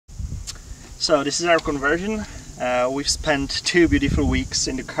So this is our conversion. We've spent 2 beautiful weeks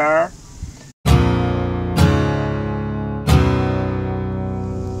in the car.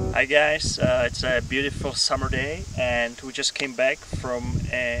 Hi guys, it's a beautiful summer day and we just came back from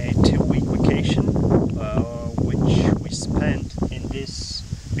a 2-week vacation which we spent in this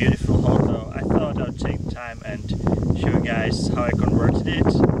beautiful hotel. I thought I'd take time and show you guys how I converted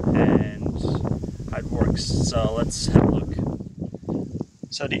it and how it works. So let's have a look.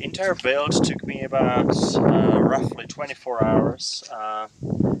 So the entire build took me about roughly 24 hours.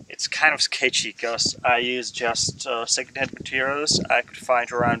 It's kind of sketchy because I used just second-hand materials I could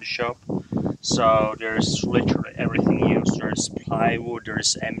find around the shop. So there's literally everything used. There's plywood,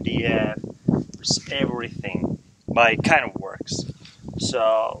 there's MDF, there's everything. But it kind of works.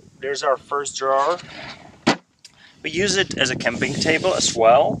 So there's our first drawer. We use it as a camping table as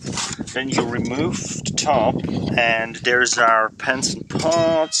well. Then you remove the top and there's our pans and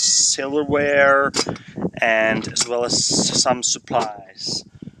pots, silverware, and as well as some supplies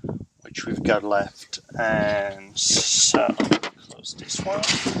which we've got left. And so close this one.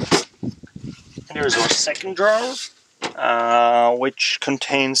 And there's our second drawer, which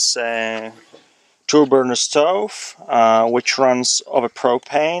contains a 2-burner stove, which runs over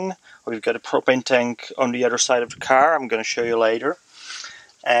propane. We've got a propane tank on the other side of the car. I'm going to show you later.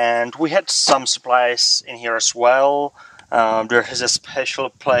 And we had some supplies in here as well. There is a special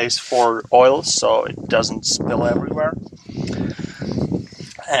place for oil so it doesn't spill everywhere.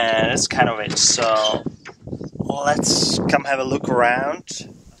 And that's kind of it. So let's come have a look around.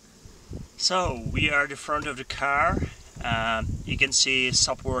 So we are at the front of the car. You can see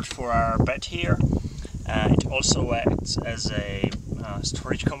support for our bed here. It also acts as a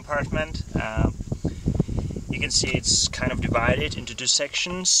storage compartment. You can see it's kind of divided into 2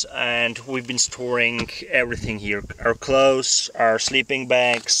 sections, and we've been storing everything here. Our clothes, our sleeping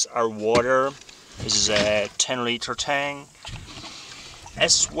bags, our water. This is a 10-liter tank.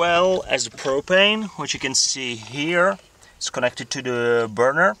 As well as the propane, which you can see here. It's connected to the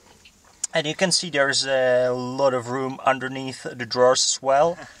burner. And you can see there's a lot of room underneath the drawers as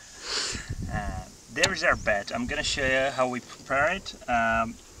well. There is our bed. I'm gonna show you how we prepare it.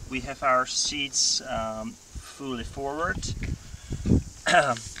 We have our seats fully forward.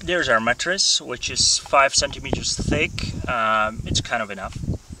 There's our mattress, which is 5 centimeters thick. It's kind of enough.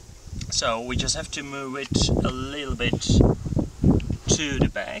 So we just have to move it a little bit to the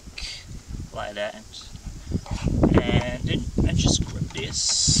back, like that. And then I just grab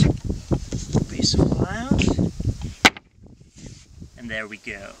this piece of plywood, and there we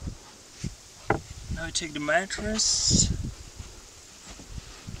go. Now I take the mattress,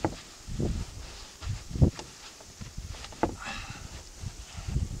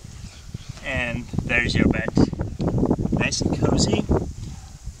 and there's your bed. Nice and cozy.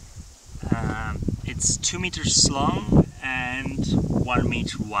 It's 2 meters long and 1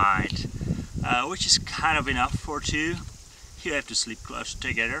 meter wide, which is kind of enough for 2. You have to sleep close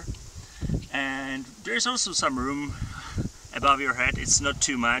together. And there's also some room above your head. It's not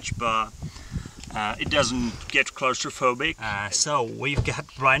too much, but it doesn't get claustrophobic. So we've got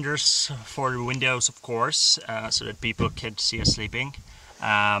blinders for the windows, of course, so that people can see us sleeping.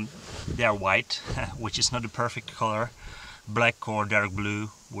 They're white, which is not the perfect color. Black or dark blue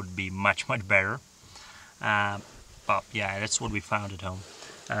would be much better. But yeah, that's what we found at home.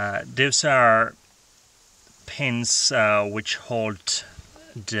 Those are pins which hold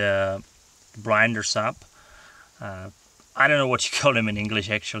the blinders up. I don't know what you call them in English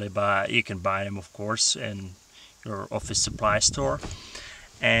actually, but you can buy them, of course, in your office supply store.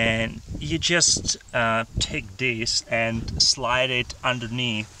 And you just take this and slide it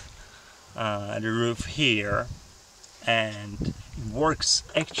underneath the roof here, and it works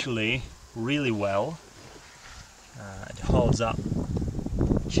actually really well. It holds up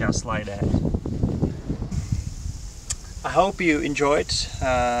just like that. I hope you enjoyed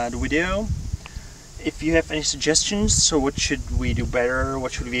the video. If you have any suggestions, so what should we do better,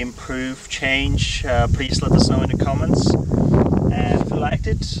 what should we improve, change, please let us know in the comments. And if you liked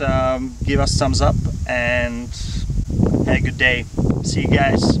it, give us thumbs up and have a good day. See you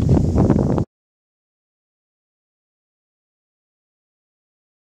guys.